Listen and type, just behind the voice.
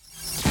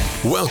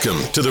Welcome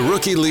to the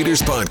Rookie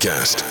Leaders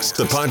Podcast,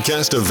 the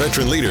podcast of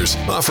veteran leaders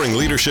offering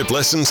leadership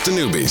lessons to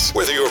newbies.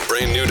 Whether you're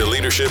brand new to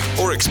leadership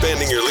or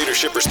expanding your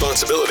leadership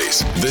responsibilities,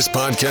 this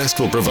podcast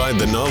will provide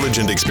the knowledge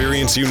and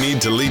experience you need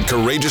to lead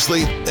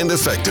courageously and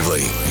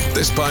effectively.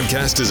 This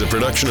podcast is a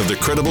production of the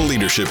Credible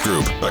Leadership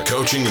Group, a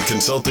coaching and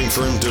consulting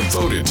firm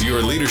devoted to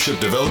your leadership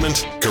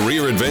development,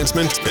 career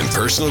advancement, and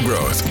personal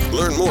growth.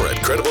 Learn more at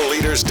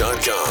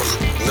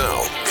credibleleaders.com.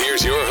 Now,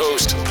 here's your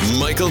host,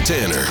 Michael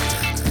Tanner.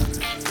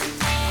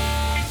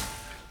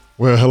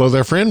 Well, hello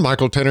there, friend.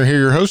 Michael Tanner here,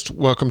 your host.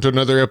 Welcome to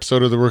another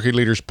episode of the Rookie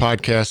Leaders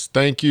Podcast.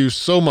 Thank you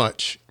so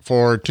much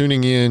for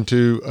tuning in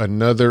to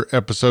another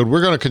episode. We're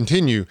going to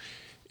continue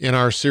in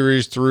our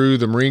series through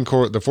the Marine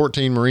Corps, the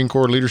 14 Marine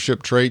Corps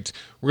leadership traits.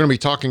 We're going to be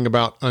talking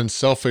about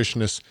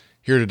unselfishness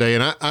here today.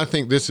 And I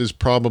think this is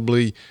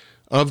probably,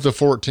 of the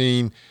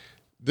 14,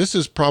 this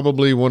is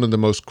probably one of the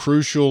most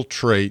crucial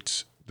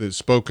traits that's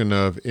spoken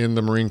of in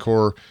the Marine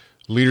Corps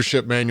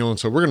leadership manual. And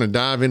so we're going to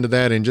dive into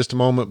that in just a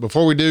moment.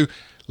 Before we do,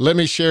 let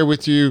me share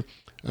with you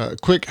a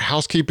quick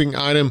housekeeping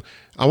item.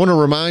 I want to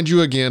remind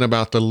you again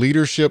about the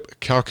leadership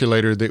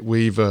calculator that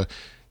we've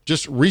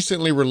just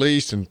recently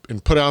released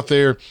and put out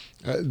there.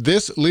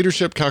 This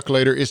leadership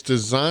calculator is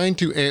designed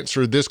to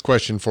answer this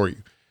question for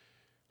you.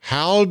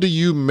 How do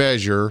you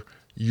measure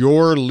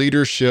your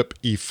leadership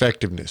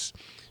effectiveness?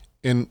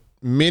 In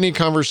many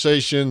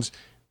conversations,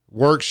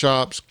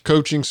 workshops,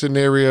 coaching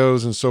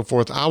scenarios, and so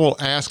forth, I will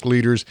ask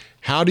leaders,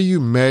 how do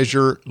you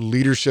measure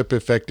leadership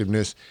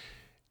effectiveness?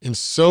 And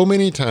so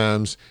many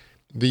times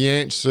the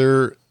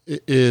answer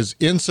is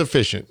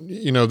insufficient.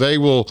 You know, they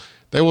will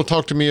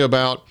talk to me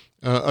about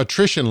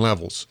attrition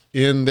levels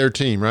in their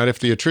team, right? If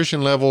the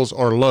attrition levels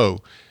are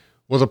low.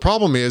 Well, the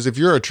problem is if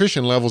your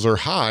attrition levels are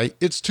high,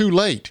 it's too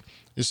late.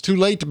 It's too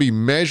late to be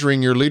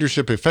measuring your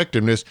leadership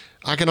effectiveness.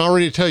 I can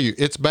already tell you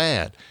it's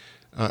bad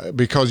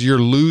because you're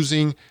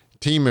losing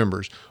team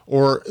members.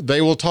 Or they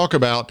will talk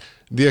about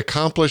the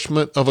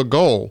accomplishment of a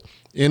goal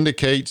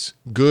indicates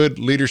good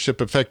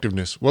leadership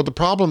effectiveness. Well, the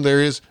problem there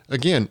is,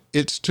 again,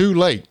 it's too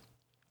late.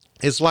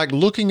 It's like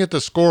looking at the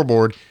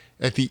scoreboard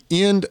at the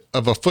end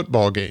of a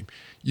football game.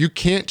 You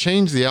can't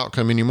change the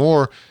outcome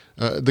anymore.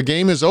 The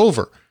game is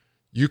over.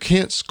 You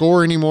can't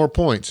score any more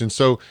points. And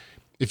so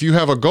if you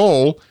have a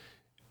goal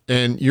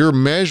and you're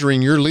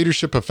measuring your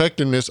leadership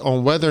effectiveness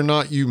on whether or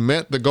not you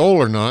met the goal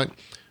or not,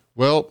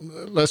 well,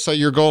 let's say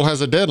your goal has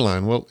a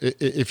deadline. Well,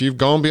 if you've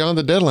gone beyond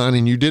the deadline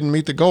and you didn't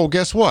meet the goal,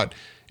 guess what?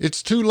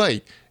 It's too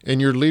late,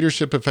 and your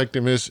leadership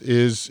effectiveness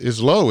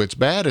is low. It's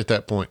bad at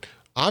that point,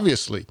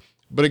 obviously.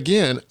 But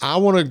again, I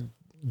want to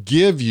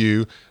give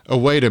you a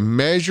way to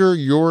measure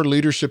your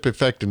leadership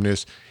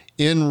effectiveness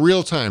in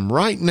real time,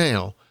 right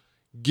now.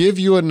 Give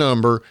you a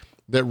number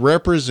that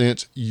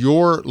represents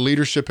your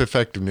leadership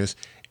effectiveness,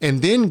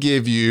 and then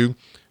give you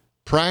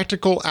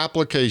practical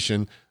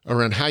application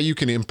around how you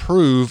can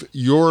improve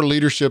your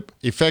leadership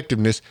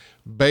effectiveness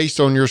based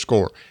on your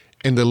score.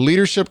 And the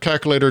leadership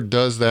calculator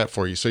does that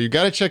for you. So you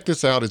got to check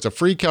this out. It's a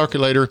free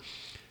calculator,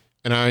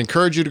 and I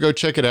encourage you to go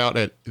check it out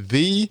at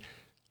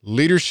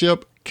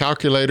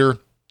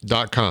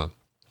theleadershipcalculator.com.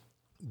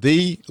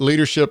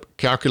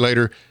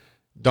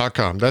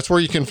 Theleadershipcalculator.com. That's where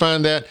you can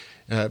find that.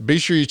 Be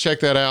sure you check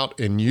that out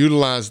and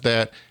utilize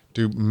that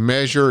to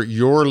measure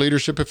your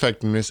leadership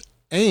effectiveness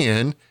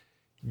and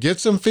get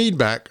some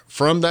feedback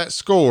from that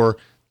score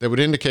that would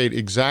indicate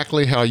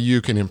exactly how you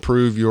can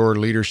improve your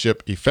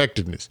leadership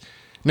effectiveness.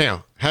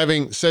 Now,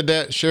 having said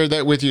that, shared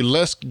that with you,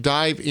 let's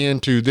dive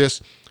into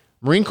this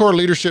Marine Corps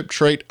leadership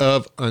trait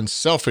of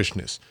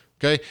unselfishness.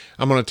 Okay,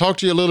 I'm going to talk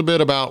to you a little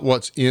bit about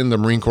what's in the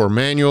Marine Corps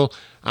manual.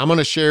 I'm going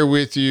to share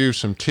with you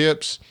some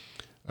tips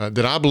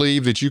that I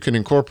believe that you can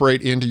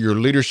incorporate into your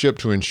leadership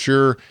to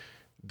ensure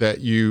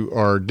that you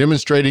are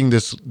demonstrating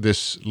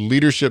this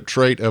leadership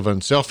trait of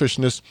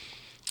unselfishness.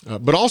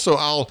 But also,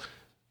 I'll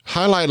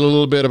highlight a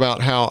little bit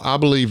about how I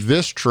believe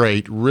this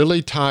trait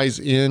really ties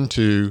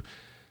into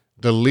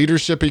the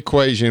leadership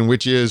equation,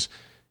 which is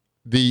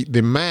the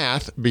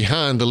math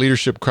behind the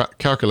leadership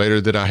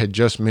calculator that I had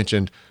just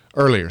mentioned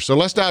earlier. So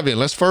let's dive in.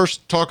 Let's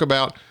first talk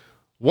about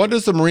what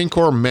does the Marine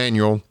Corps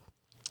manual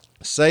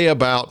say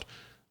about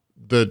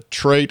the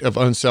trait of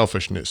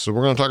unselfishness. So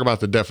we're going to talk about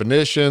the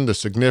definition, the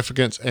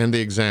significance, and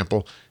the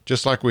example,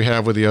 just like we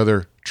have with the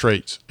other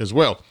traits as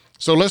well.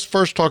 So let's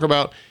first talk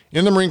about,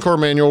 in the Marine Corps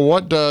manual,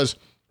 what's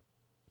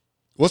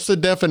the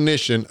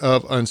definition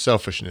of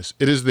unselfishness?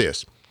 It is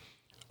this: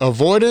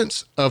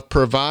 avoidance of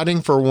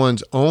providing for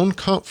one's own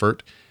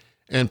comfort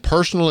and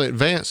personal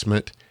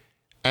advancement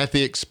at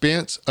the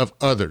expense of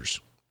others.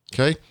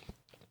 Okay?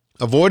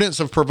 Avoidance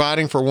of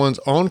providing for one's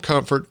own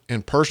comfort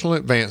and personal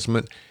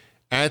advancement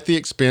at the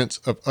expense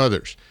of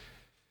others.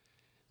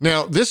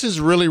 Now, this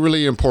is really,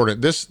 really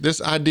important,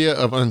 this idea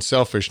of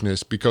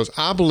unselfishness, because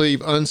I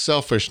believe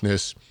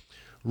unselfishness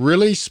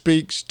really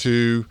speaks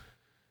to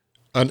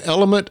an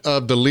element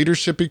of the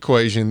leadership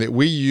equation that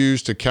we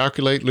use to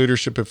calculate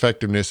leadership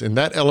effectiveness, and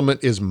that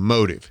element is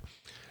motive.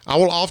 I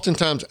will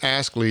oftentimes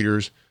ask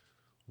leaders,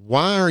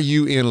 why are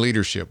you in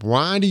leadership?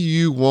 Why do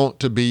you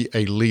want to be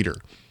a leader?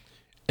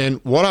 And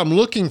what I'm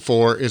looking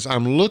for is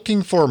I'm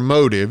looking for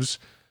motives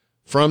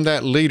from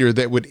that leader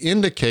that would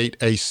indicate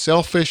a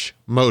selfish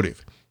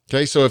motive.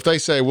 Okay, so if they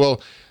say,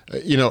 well,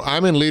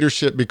 I'm in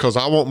leadership because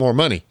I want more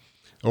money,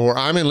 or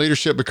I'm in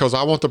leadership because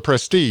I want the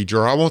prestige,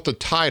 or I want the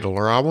title,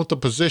 or I want the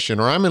position,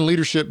 or I'm in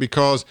leadership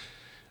because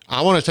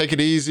I want to take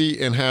it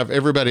easy and have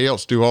everybody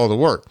else do all the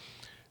work.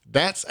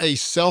 That's a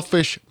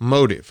selfish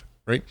motive,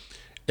 right?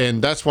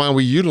 And that's why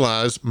we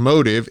utilize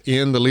motive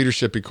in the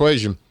leadership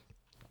equation.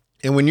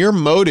 And when your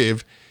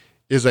motive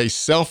is a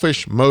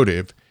selfish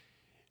motive,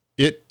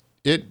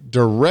 it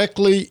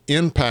directly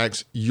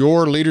impacts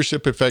your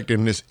leadership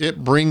effectiveness.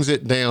 It brings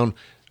it down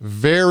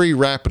very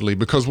rapidly,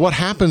 because what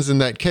happens in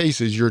that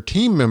case is your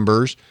team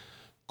members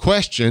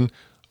question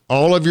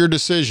all of your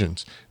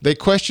decisions. They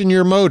question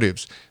your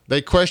motives.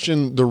 They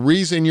question the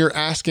reason you're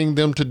asking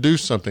them to do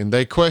something.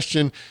 They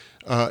question,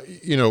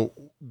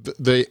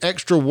 the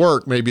extra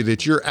work maybe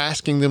that you're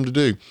asking them to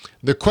do.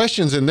 The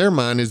questions in their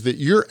mind is that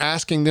you're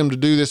asking them to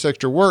do this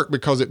extra work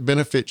because it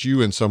benefits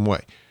you in some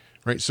way,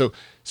 right? So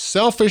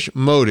selfish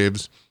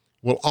motives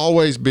will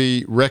always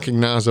be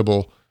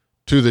recognizable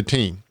to the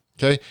team,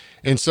 okay?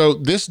 And so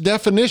this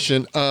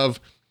definition of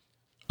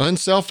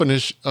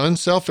unselfishness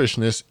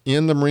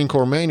in the Marine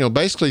Corps manual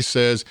basically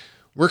says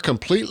we're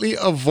completely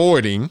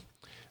avoiding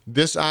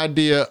this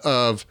idea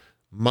of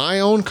my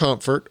own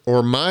comfort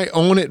or my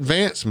own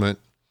advancement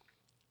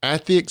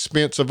at the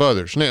expense of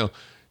others. Now,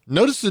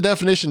 notice the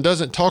definition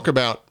doesn't talk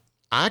about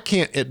I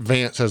can't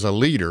advance as a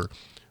leader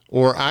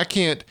or I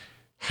can't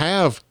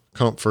have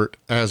comfort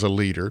as a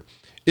leader.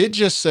 It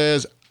just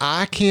says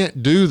I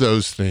can't do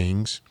those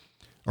things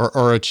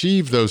or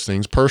achieve those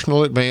things,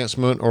 personal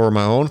advancement or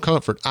my own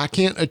comfort. I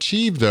can't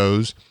achieve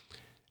those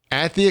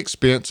at the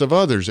expense of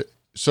others.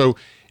 So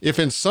if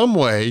in some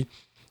way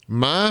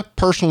my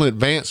personal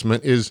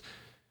advancement is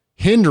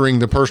hindering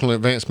the personal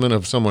advancement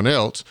of someone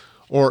else,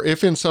 or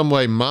if in some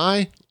way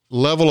my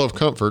level of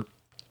comfort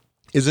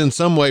is in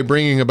some way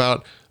bringing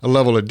about a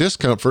level of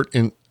discomfort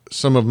in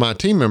some of my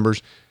team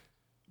members,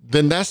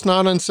 then that's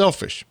not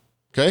unselfish,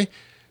 okay?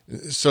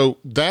 So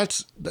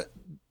that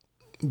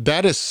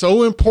is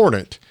so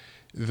important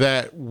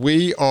that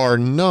we are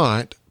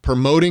not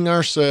promoting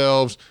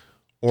ourselves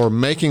or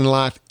making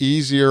life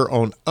easier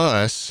on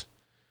us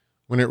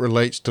when it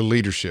relates to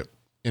leadership.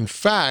 In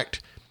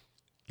fact,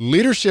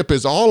 leadership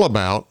is all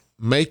about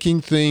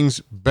making things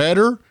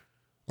better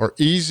or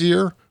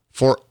easier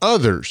for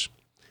others,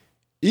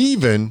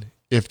 even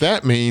if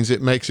that means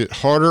it makes it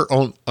harder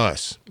on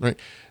us, right?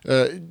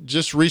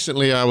 Just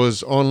recently I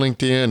was on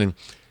LinkedIn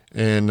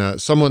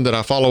and someone that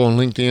I follow on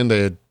LinkedIn,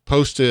 they had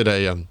posted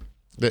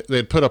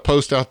they'd put a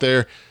post out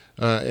there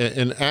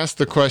and asked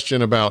the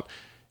question about,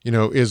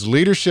 is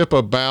leadership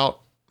about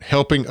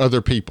helping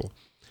other people?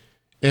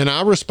 And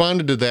I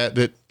responded to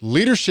that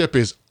leadership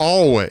is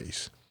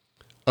always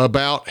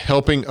about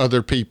helping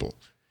other people.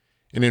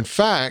 And in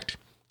fact,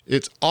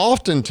 it's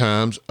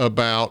oftentimes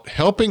about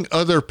helping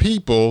other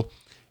people,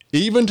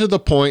 even to the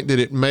point that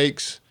it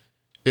makes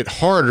it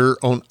harder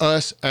on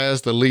us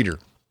as the leader.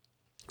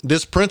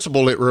 This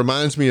principle, it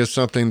reminds me of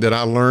something that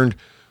I learned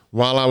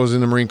while I was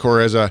in the Marine Corps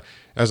as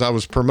I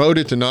was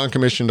promoted to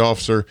non-commissioned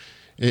officer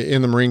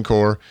in the Marine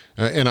Corps.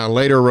 And I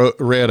later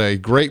read a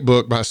great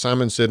book by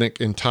Simon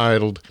Sinek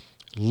entitled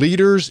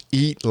Leaders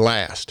Eat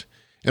Last.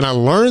 And I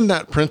learned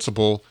that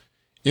principle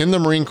in the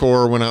Marine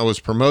Corps when I was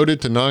promoted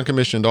to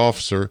non-commissioned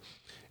officer.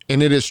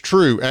 And it is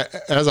true.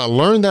 As I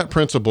learned that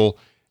principle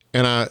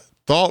and I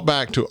thought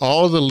back to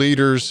all of the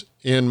leaders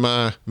in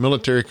my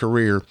military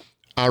career,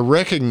 I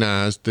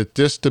recognized that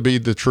this to be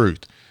the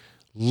truth.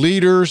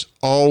 Leaders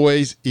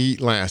always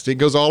eat last. It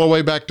goes all the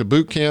way back to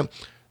boot camp.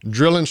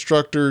 Drill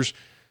instructors,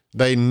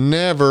 they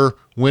never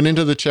went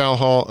into the chow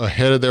hall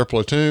ahead of their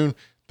platoon.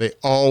 They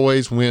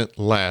always went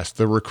last.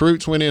 The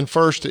recruits went in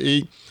first to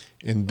eat,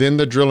 and then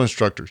the drill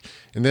instructors.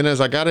 And then as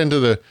I got into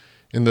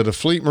the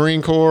Fleet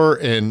Marine Corps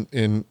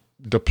and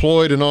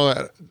deployed and all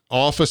that,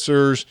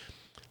 officers,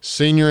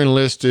 senior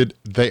enlisted,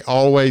 they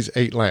always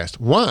ate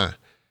last. Why?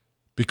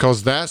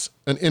 Because that's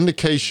an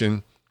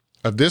indication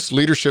of this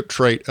leadership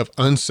trait of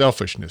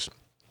unselfishness.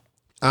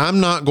 I'm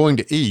not going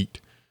to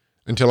eat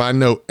until I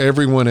know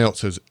everyone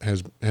else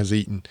has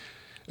eaten.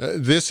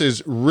 This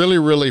is really,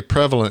 really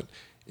prevalent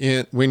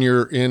when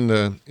you're in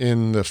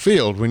the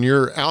field, when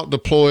you're out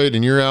deployed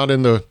and you're out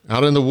in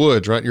the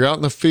woods, right? You're out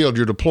in the field,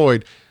 you're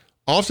deployed.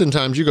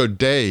 Oftentimes you go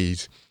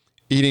days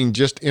eating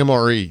just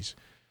MREs.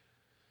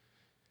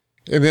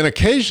 And then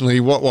occasionally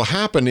what will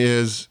happen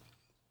is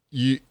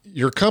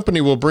your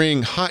company will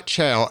bring hot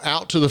chow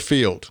out to the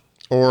field,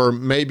 or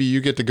maybe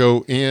you get to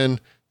go in,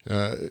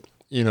 to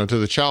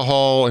the chow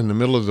hall in the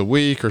middle of the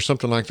week or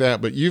something like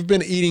that. But you've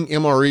been eating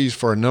MREs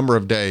for a number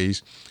of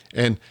days,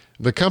 and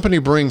the company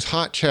brings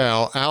hot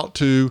chow out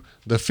to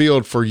the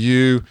field for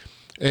you.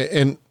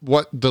 And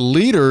what the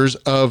leaders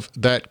of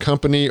that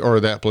company or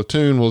that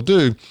platoon will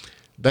do,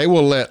 they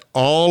will let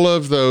all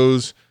of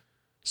those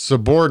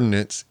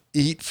subordinates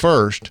eat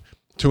first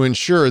to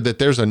ensure that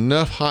there's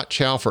enough hot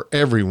chow for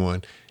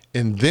everyone.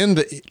 And then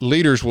the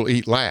leaders will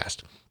eat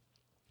last.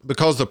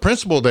 because the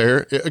principle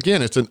there,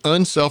 again, it's an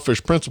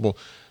unselfish principle.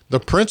 The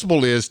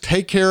principle is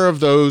take care of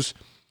those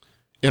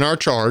in our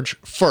charge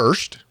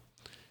first,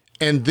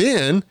 and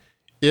then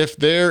if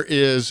there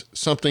is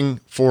something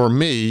for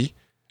me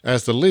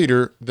as the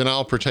leader, then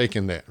I'll partake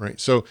in that, right?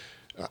 So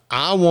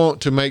I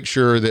want to make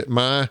sure that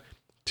my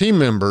team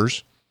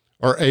members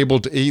are able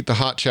to eat the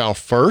hot chow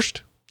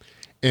first,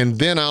 and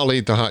then I'll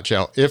eat the hot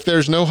chow. If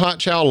there's no hot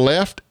chow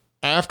left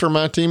after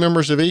my team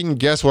members have eaten,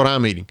 guess what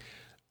I'm eating?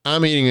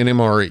 I'm eating an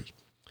MRE.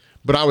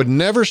 But I would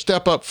never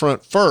step up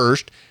front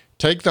first,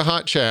 take the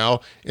hot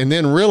chow, and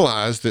then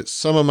realize that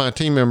some of my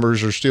team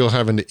members are still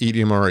having to eat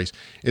MREs.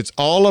 It's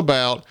all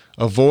about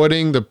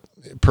avoiding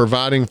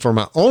providing for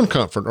my own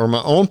comfort or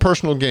my own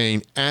personal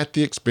gain at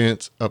the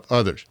expense of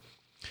others.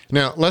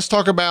 Now, let's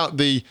talk about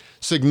the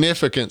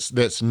significance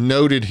that's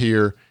noted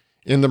here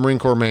in the Marine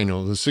Corps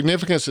Manual. The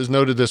significance is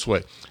noted this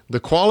way: the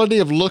quality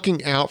of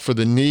looking out for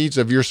the needs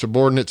of your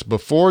subordinates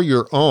before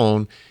your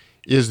own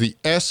is the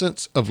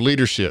essence of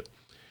leadership.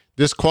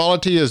 This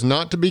quality is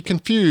not to be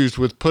confused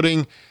with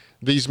putting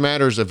these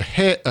matters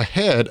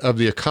ahead of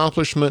the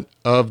accomplishment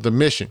of the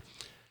mission.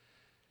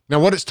 Now,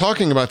 what it's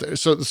talking about,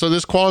 so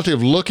this quality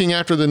of looking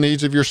after the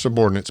needs of your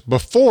subordinates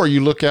before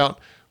you look out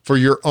for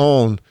your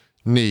own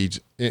needs.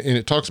 And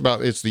it talks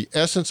about it's the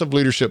essence of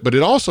leadership, but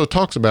it also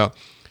talks about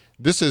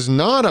this is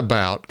not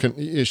about,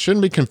 it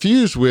shouldn't be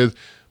confused with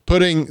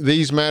putting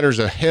these matters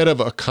ahead of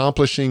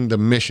accomplishing the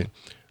mission,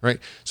 right?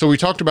 So we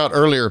talked about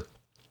earlier,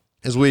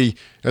 as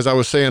I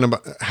was saying,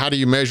 about how do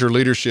you measure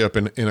leadership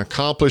and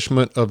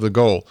accomplishment of the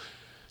goal.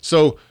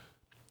 So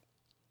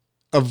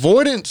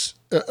avoiding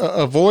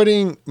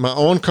my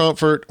own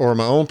comfort or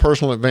my own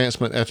personal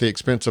advancement at the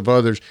expense of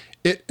others,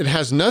 it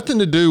has nothing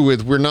to do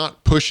with we're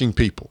not pushing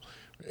people.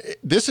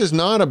 This is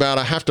not about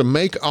I have to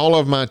make all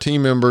of my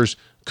team members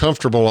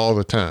comfortable all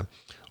the time,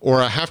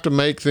 or I have to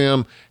make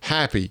them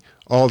happy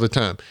all the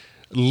time.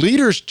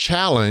 Leaders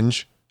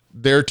challenge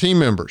their team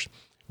members.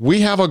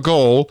 We have a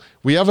goal,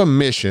 we have a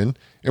mission,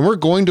 and we're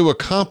going to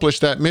accomplish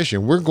that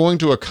mission. We're going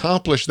to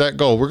accomplish that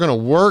goal. We're going to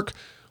work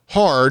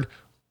hard,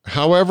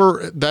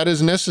 however that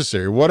is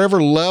necessary.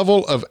 Whatever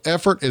level of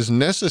effort is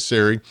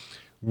necessary,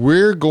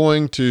 we're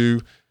going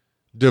to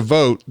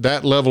devote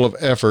that level of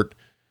effort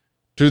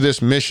to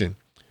this mission.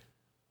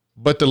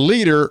 But the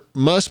leader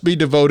must be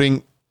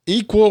devoting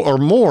equal or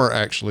more,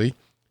 actually,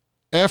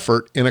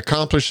 effort in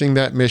accomplishing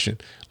that mission.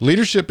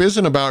 Leadership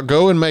isn't about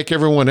go and make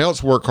everyone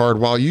else work hard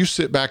while you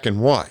sit back and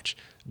watch.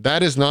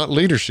 That is not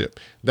leadership.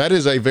 That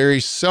is a very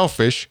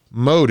selfish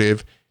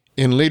motive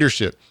in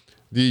leadership.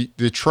 The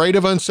trait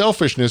of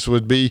unselfishness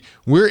would be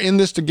we're in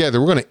this together.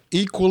 We're going to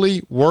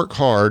equally work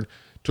hard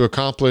to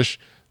accomplish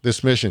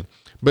this mission.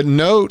 But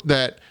note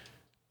that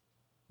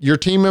your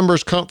team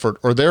members' comfort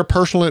or their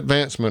personal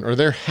advancement or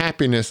their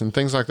happiness and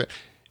things like that,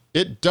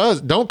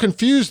 don't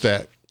confuse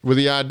that with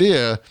the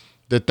idea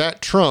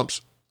that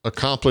trumps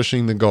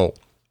accomplishing the goal,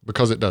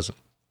 because it doesn't.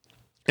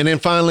 And then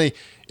finally,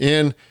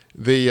 in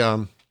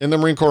the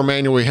Marine Corps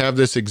Manual, we have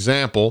this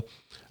example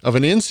of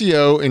an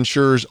NCO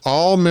ensures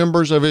all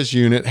members of his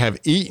unit have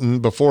eaten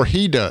before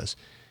he does.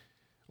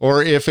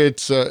 Or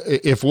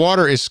if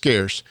water is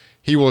scarce,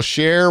 he will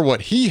share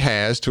what he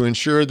has to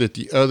ensure that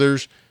the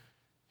others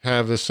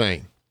have the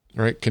same,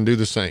 right? Can do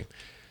the same.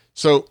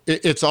 So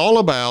it's all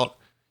about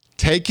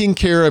taking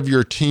care of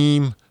your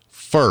team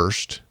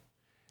first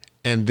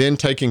and then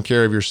taking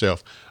care of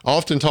yourself. I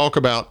often talk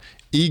about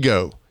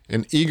ego,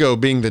 and ego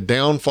being the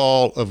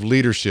downfall of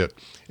leadership.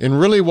 And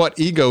really what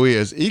ego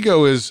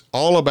is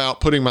all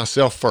about putting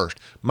myself first.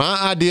 My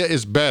idea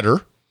is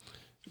better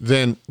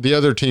than the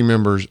other team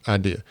member's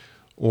idea.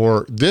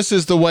 Or this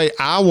is the way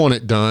I want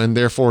it done,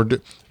 therefore,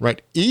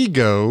 right?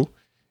 Ego,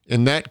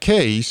 in that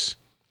case,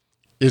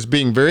 is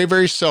being very,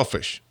 very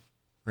selfish,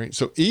 right?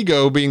 So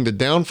ego being the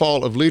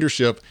downfall of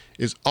leadership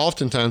is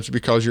oftentimes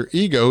because your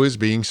ego is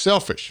being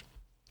selfish.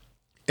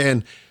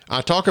 And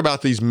I talk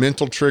about these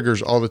mental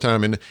triggers all the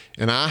time, and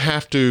I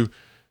have to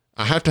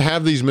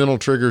have these mental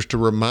triggers to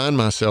remind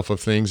myself of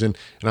things. And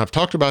I've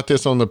talked about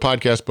this on the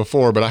podcast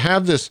before, but I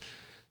have this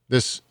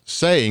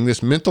saying,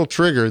 this mental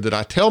trigger that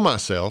I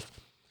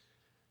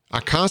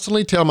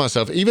constantly tell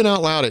myself, even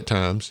out loud at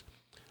times,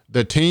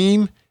 the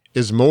team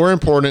is more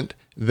important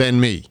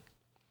than me.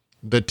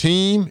 The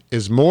team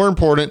is more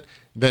important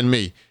than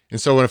me.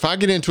 And so if I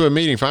get into a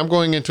meeting, if I'm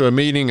going into a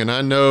meeting and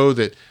I know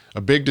that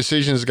a big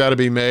decision has got to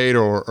be made,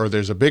 or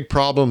there's a big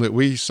problem that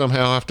we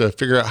somehow have to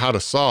figure out how to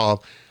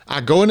solve,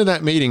 I go into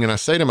that meeting and I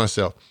say to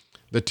myself,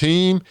 the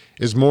team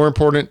is more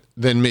important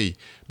than me,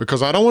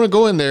 because I don't want to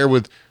go in there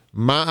with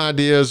my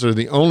ideas or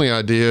the only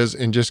ideas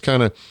and just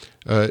kind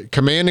of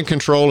command and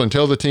control and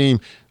tell the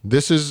team,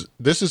 this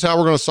is how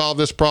we're going to solve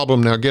this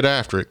problem. Now get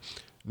after it.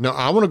 No,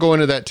 I want to go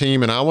into that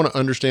team and I want to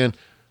understand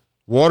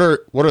what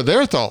are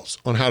their thoughts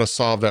on how to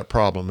solve that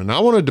problem. And I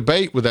want to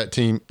debate with that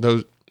team,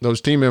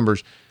 those team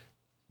members,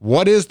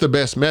 what is the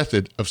best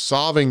method of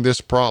solving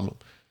this problem?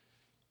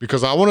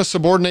 Because I want to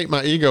subordinate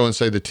my ego and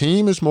say the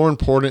team is more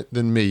important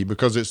than me,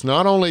 because it's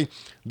not only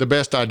the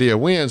best idea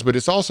wins, but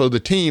it's also the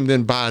team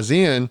then buys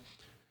in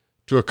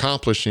to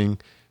accomplishing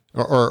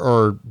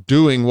or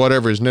doing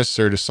whatever is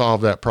necessary to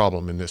solve that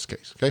problem in this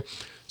case. Okay.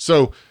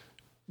 So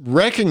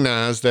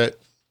recognize that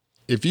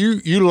if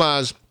you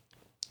utilize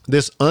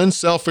this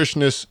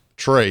unselfishness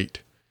trait,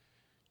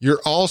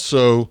 you're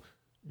also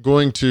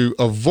going to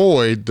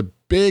avoid the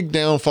big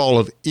downfall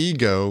of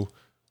ego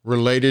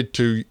related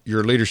to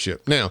your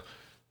leadership. Now,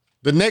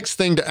 the next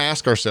thing to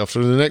ask ourselves,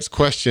 or the next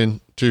question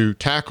to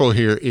tackle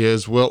here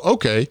is, well,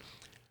 okay,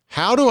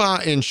 how do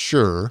I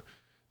ensure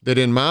that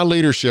in my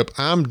leadership,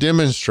 I'm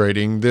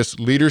demonstrating this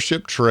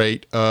leadership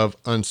trait of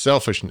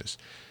unselfishness?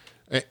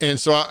 And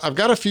so I've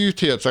got a few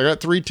tips. I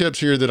got 3 tips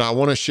here that I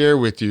want to share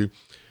with you,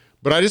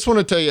 but I just want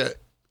to tell you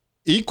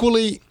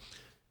equally,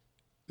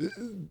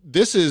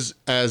 this is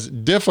as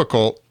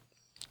difficult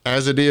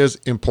as it is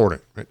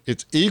important.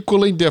 It's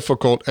equally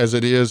difficult as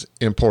it is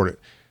important.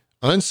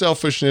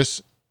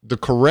 Unselfishness, the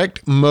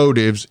correct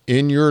motives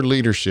in your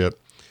leadership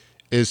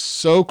is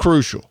so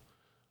crucial,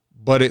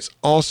 but it's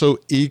also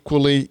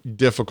equally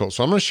difficult.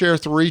 So I'm going to share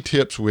 3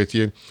 tips with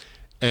you,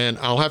 and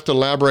I'll have to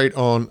elaborate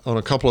on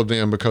a couple of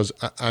them because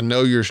I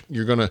know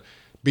you're going to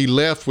be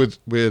left with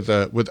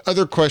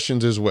other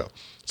questions as well.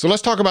 So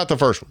let's talk about the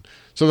first one.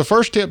 So the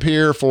first tip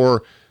here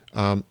for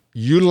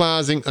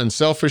utilizing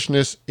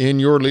unselfishness in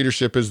your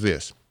leadership is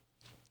this: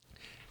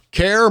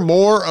 care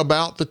more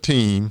about the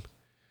team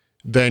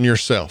than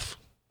yourself.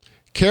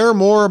 Care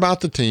more about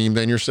the team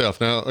than yourself.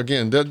 Now,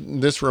 again,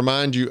 this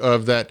reminds you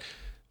of that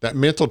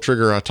mental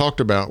trigger I talked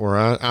about where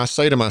I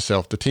say to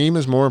myself, the team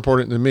is more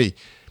important than me.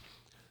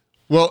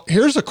 Well,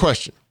 here's a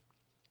question.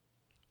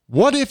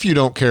 What if you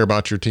don't care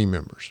about your team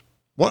members?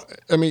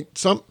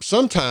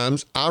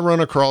 Sometimes I run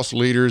across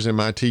leaders in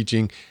my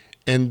teaching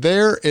and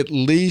they're at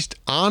least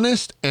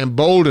honest and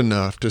bold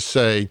enough to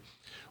say,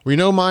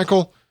 well,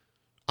 Michael,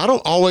 I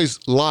don't always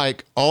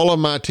like all of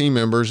my team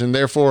members, and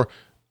therefore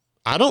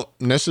I don't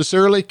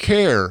necessarily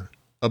care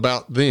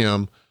about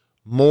them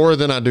more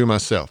than I do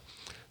myself.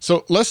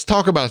 So let's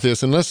talk about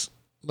this, and let's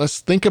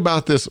think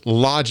about this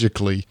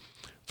logically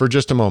for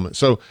just a moment.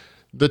 So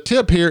the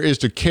tip here is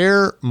to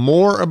care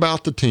more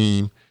about the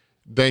team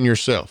than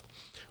yourself.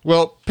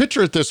 Well,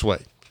 picture it this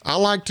way. I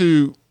like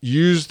to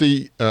use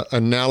the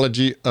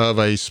analogy of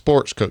a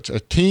sports coach, a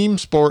team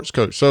sports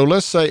coach. So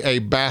let's say a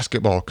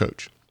basketball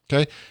coach,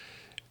 okay?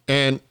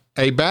 And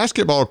a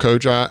basketball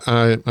coach,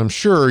 I'm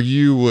sure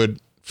you would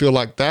feel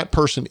like that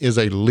person is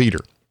a leader.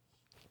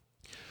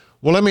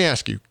 Well, let me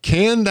ask you,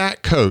 can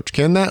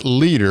that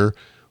leader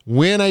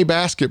win a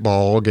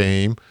basketball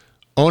game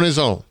on his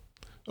own?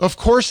 Of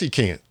course he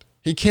can't.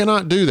 He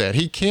cannot do that.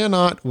 He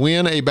cannot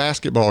win a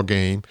basketball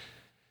game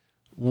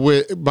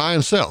by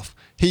himself.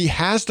 He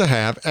has to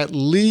have at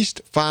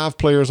least 5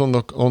 players on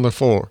the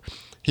floor.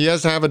 He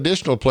has to have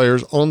additional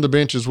players on the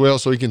bench as well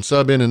so he can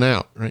sub in and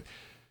out, right?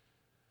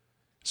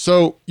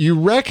 So you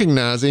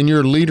recognize in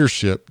your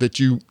leadership that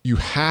you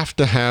have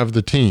to have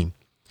the team.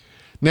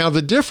 Now,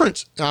 the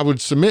difference I would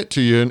submit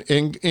to you,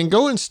 and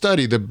go and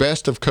study the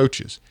best of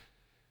coaches.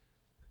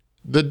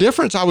 The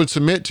difference I would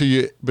submit to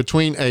you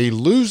between a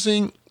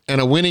losing and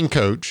a winning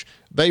coach,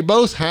 they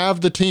both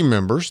have the team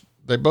members.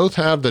 They both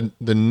have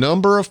the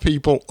number of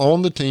people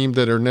on the team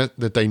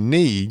that they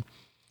need.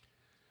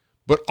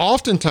 But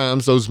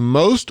oftentimes, those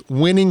most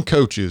winning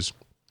coaches,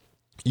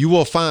 you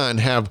will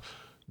find, have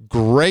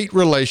great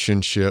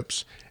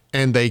relationships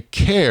and they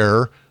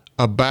care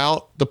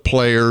about the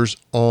players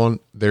on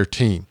their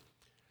team.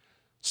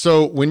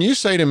 So when you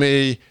say to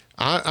me,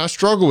 I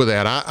struggle with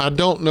that. I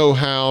don't know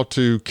how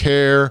to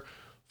care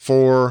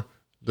for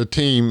the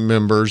team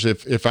members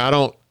if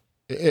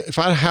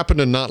I happen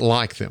to not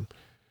like them.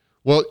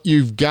 Well,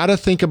 you've got to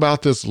think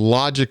about this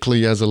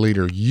logically as a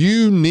leader.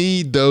 You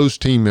need those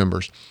team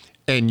members,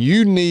 and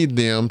you need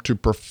them to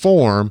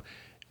perform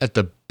at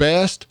the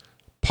best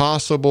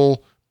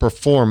possible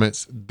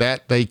performance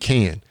that they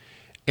can.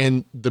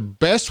 And the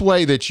best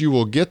way that you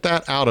will get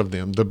that out of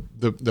them,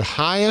 the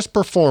highest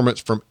performance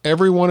from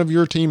every one of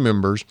your team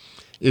members,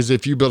 is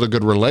if you build a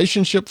good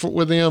relationship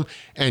with them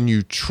and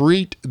you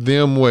treat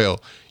them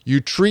well. You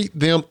treat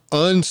them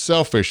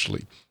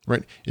unselfishly.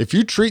 Right? If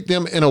you treat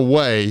them in a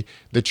way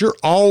that you're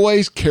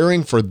always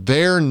caring for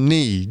their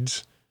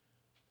needs,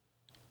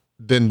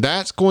 then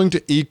that's going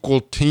to equal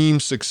team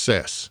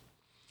success.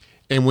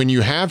 And when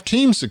you have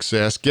team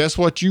success, guess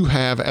what you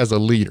have as a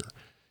leader?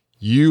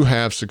 You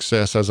have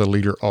success as a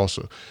leader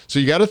also. So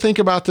you got to think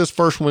about this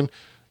first one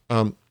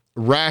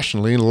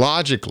rationally and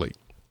logically.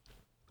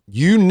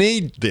 You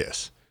need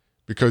this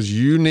because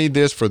you need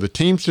this for the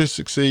team to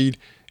succeed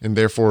and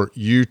therefore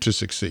you to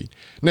succeed.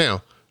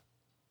 Now,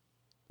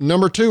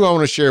 number 2 I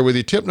want to share with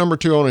you, tip number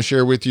 2 I want to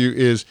share with you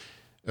is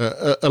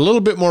a little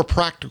bit more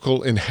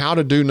practical in how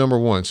to do number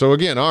 1. So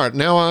again, all right,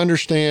 now I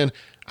understand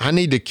I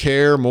need to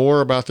care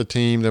more about the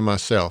team than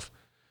myself.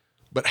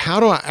 But how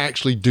do I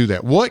actually do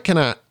that? What can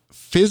I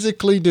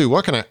physically do?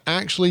 What can I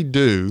actually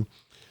do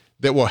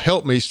that will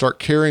help me start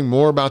caring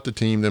more about the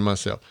team than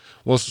myself?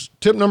 Well,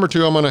 tip number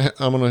 2 I'm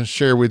going to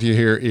share with you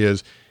here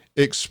is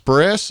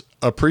express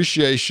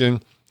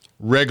appreciation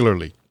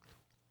regularly.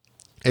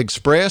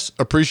 Express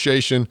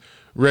appreciation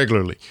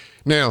regularly.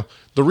 Now,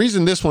 the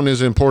reason this one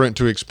is important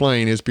to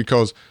explain is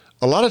because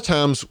a lot of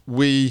times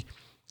we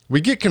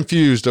get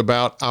confused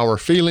about our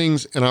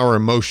feelings and our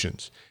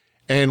emotions.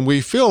 And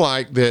we feel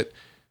like that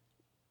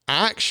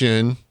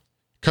action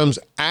comes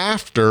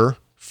after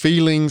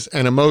feelings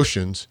and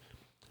emotions,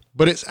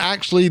 but it's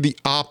actually the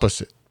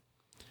opposite.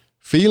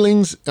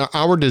 Feelings,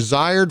 our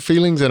desired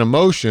feelings and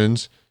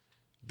emotions,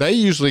 they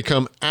usually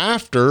come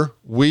after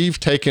we've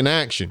taken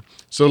action.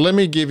 So let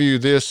me give you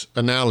this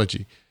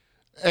analogy.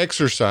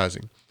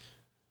 Exercising.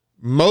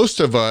 Most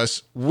of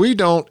us, we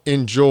don't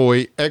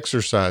enjoy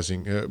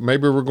exercising.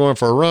 Maybe we're going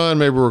for a run,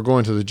 maybe we're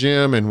going to the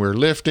gym and we're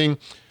lifting.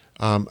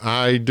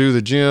 I do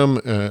the gym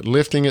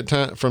lifting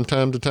from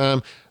time to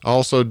time.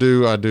 I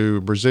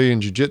do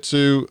Brazilian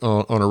Jiu-Jitsu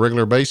on a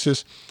regular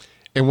basis.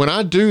 And when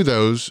I do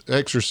those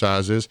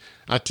exercises,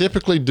 I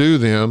typically do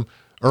them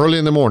early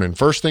in the morning,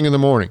 first thing in the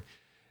morning.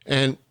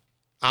 And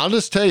I'll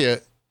just tell you,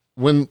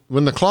 when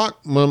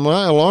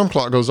my alarm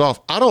clock goes off,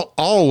 I don't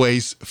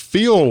always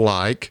feel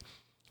like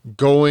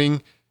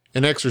going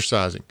and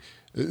exercising.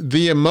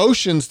 The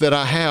emotions that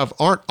I have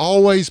aren't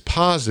always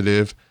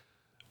positive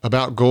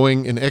about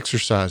going and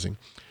exercising.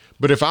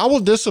 But if I will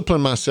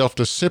discipline myself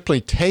to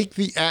simply take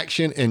the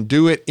action and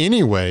do it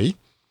anyway,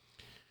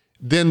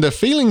 then the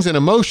feelings and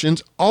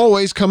emotions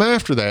always come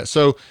after that.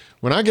 So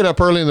when I get up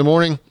early in the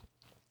morning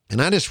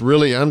and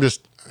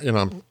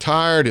I'm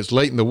tired, it's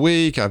late in the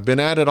week, I've been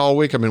at it all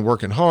week, I've been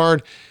working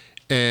hard,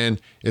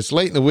 and it's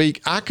late in the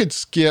week, I could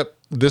skip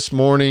this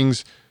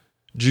morning's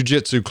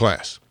jiu-jitsu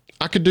class.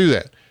 I could do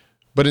that.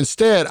 But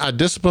instead, I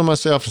discipline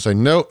myself and say,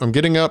 no, I'm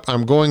getting up,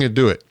 I'm going to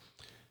do it.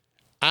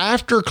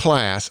 After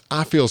class,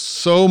 I feel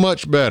so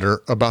much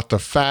better about the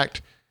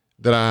fact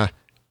that I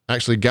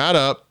actually got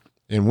up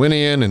and went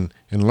in and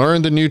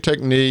learned the new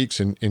techniques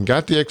and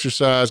got the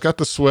exercise, got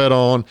the sweat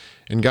on,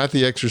 and got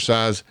the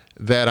exercise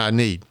that I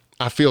need.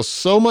 I feel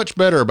so much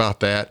better about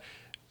that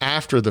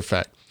after the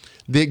fact.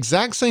 The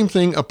exact same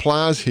thing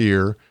applies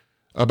here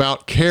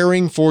about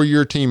caring for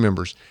your team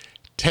members.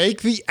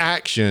 Take the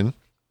action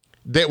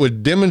that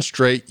would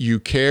demonstrate you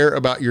care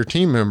about your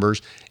team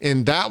members,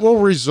 and that will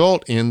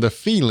result in the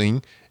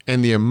feeling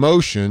and the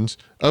emotions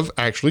of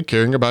actually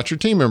caring about your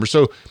team members.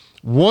 So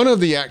one of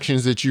the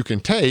actions that you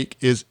can take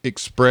is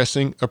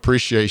expressing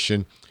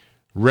appreciation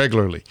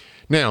regularly.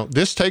 Now,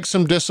 this takes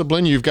some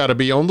discipline. You've got to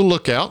be on the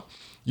lookout.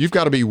 You've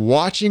got to be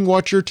watching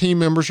what your team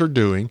members are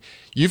doing.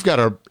 You've got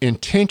to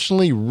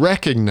intentionally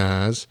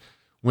recognize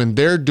when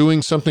they're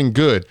doing something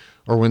good,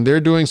 or when they're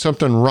doing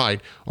something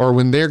right, or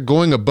when they're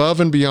going above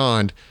and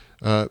beyond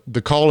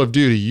the call of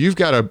duty. You've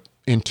got to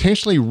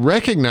intentionally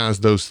recognize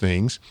those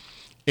things,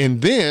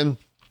 and then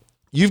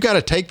you've got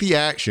to take the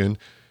action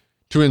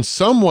to in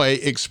some way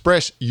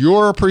express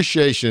your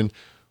appreciation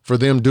for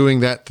them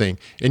doing that thing.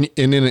 And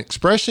in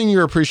expressing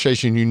your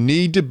appreciation, you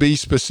need to be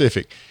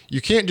specific.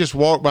 You can't just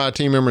walk by a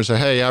team member and say,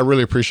 hey, I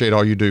really appreciate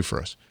all you do for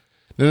us.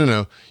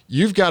 No.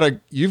 You've got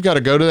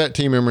to go to that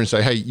team member and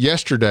say, hey,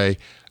 yesterday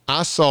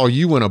I saw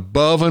you went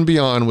above and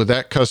beyond with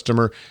that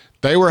customer.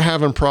 They were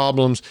having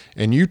problems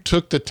and you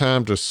took the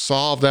time to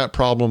solve that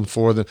problem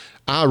for them.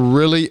 I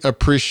really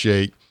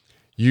appreciate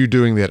you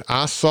doing that.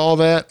 I saw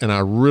that and I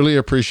really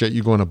appreciate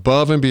you going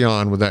above and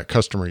beyond with that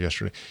customer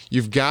yesterday.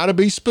 You've got to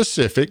be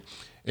specific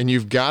and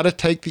you've got to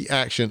take the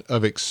action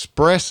of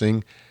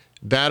expressing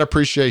that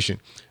appreciation.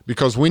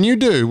 Because when you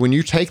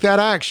take that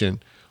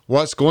action,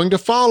 what's going to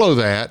follow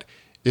that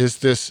is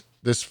this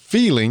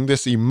feeling,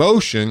 this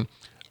emotion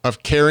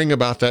of caring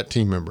about that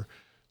team member.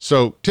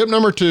 So tip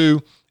number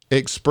 2,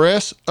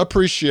 express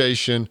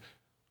appreciation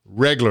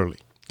regularly.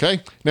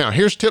 Okay. Now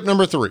here's tip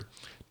number 3.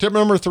 Tip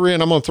number 3,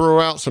 and I'm going to throw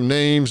out some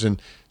names.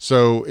 And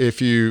so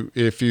if you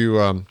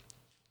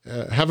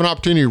have an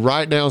opportunity to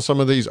write down some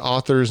of these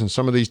authors and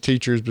some of these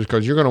teachers,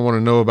 because you're going to want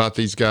to know about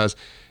these guys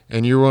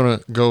and you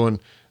want to go and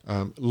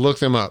look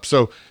them up.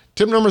 So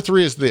tip number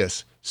 3 is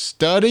this: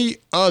 study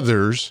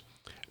others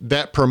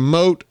that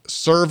promote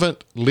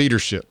servant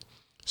leadership.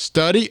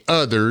 Study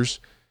others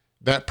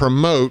that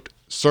promote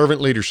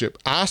servant leadership.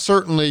 I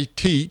certainly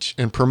teach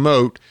and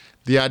promote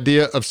the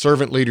idea of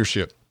servant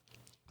leadership.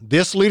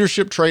 This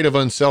leadership trait of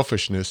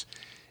unselfishness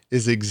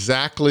is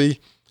exactly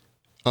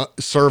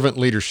servant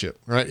leadership,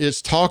 right?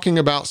 It's talking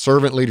about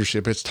servant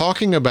leadership. It's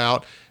talking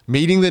about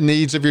meeting the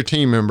needs of your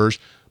team members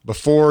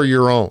before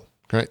your own,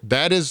 right?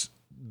 That is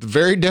the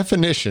very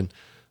definition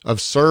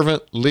of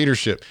servant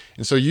leadership.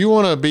 And so you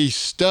want to be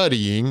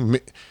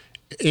studying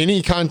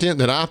any content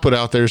that I put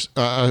out there.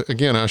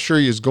 Again, I assure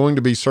you is going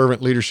to be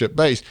servant leadership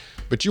based,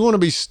 but you want to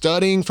be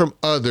studying from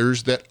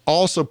others that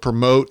also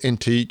promote and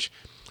teach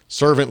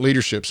servant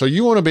leadership. So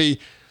you want to be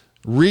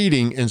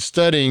reading and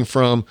studying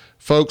from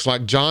folks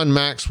like John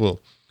Maxwell,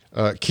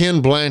 Ken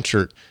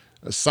Blanchard,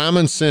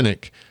 Simon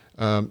Sinek,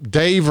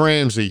 Dave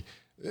Ramsey.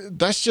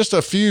 That's just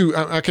a few.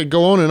 I could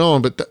go on and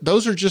on, but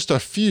those are just a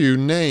few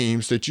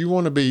names that you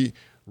want to be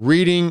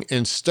reading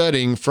and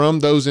studying from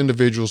those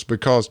individuals,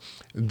 because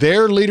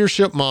their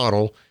leadership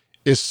model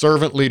is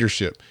servant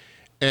leadership.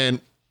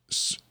 And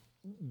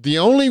the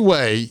only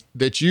way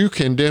that you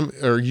can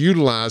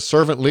utilize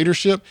servant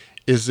leadership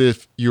is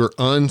if you're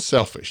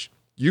unselfish.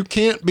 You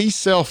can't be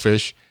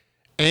selfish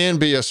and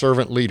be a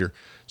servant leader.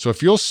 So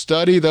if you'll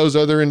study those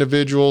other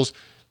individuals,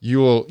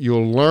 you'll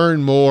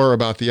learn more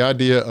about the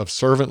idea of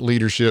servant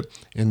leadership,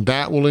 and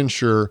that will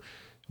ensure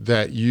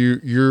that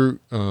you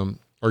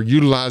are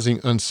utilizing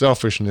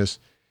unselfishness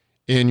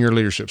in your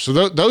leadership.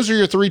 So those are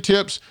your 3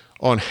 tips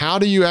on how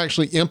do you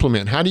actually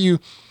implement, how do you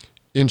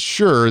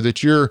ensure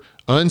that you're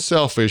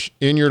unselfish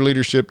in your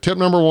leadership. Tip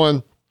number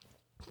 1,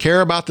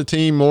 care about the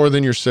team more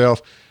than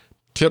yourself.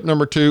 Tip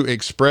number 2,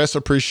 express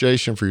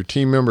appreciation for your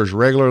team members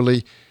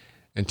regularly.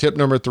 And tip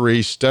number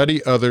 3,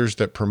 study others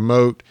that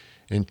promote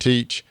and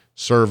teach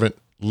servant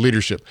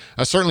leadership.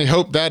 I certainly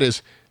hope that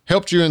has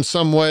helped you in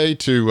some way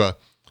to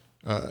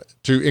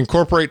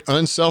incorporate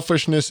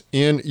unselfishness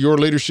in your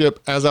leadership.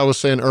 As I was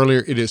saying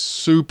earlier, it is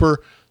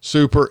super,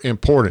 super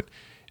important.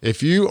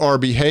 If you are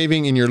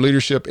behaving in your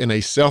leadership in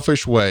a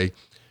selfish way,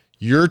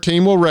 your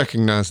team will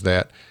recognize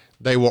that.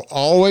 They will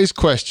always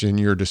question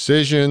your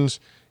decisions,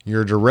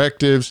 your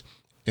directives,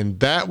 and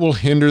that will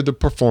hinder the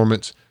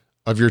performance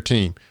of your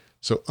team.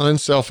 So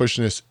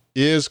unselfishness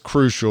is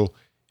crucial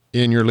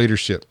in your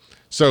leadership.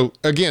 So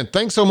again,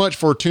 thanks so much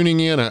for tuning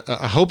in.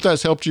 I hope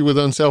that's helped you with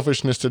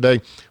unselfishness today.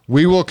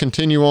 We will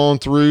continue on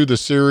through the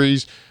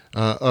series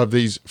of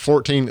these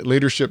 14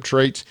 leadership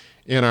traits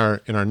in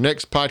our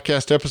next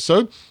podcast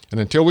episode. And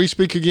until we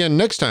speak again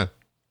next time,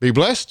 be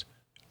blessed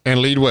and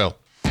lead well.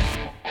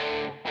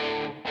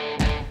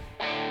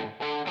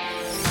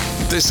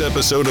 This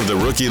episode of the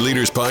Rookie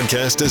Leaders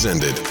Podcast has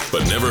ended,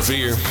 but never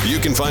fear, you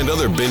can find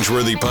other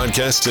binge-worthy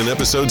podcasts and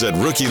episodes at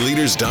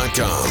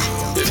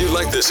rookieleaders.com. If you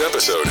like this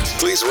episode,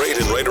 please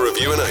rate and write a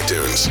review in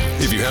iTunes.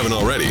 If you haven't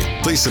already,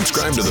 please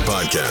subscribe to the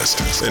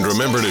podcast. And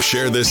remember to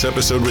share this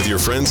episode with your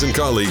friends and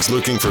colleagues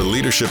looking for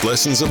leadership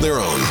lessons of their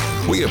own.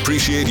 We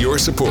appreciate your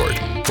support.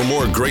 For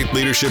more great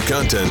leadership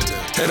content,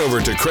 head over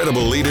to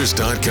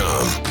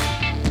credibleleaders.com.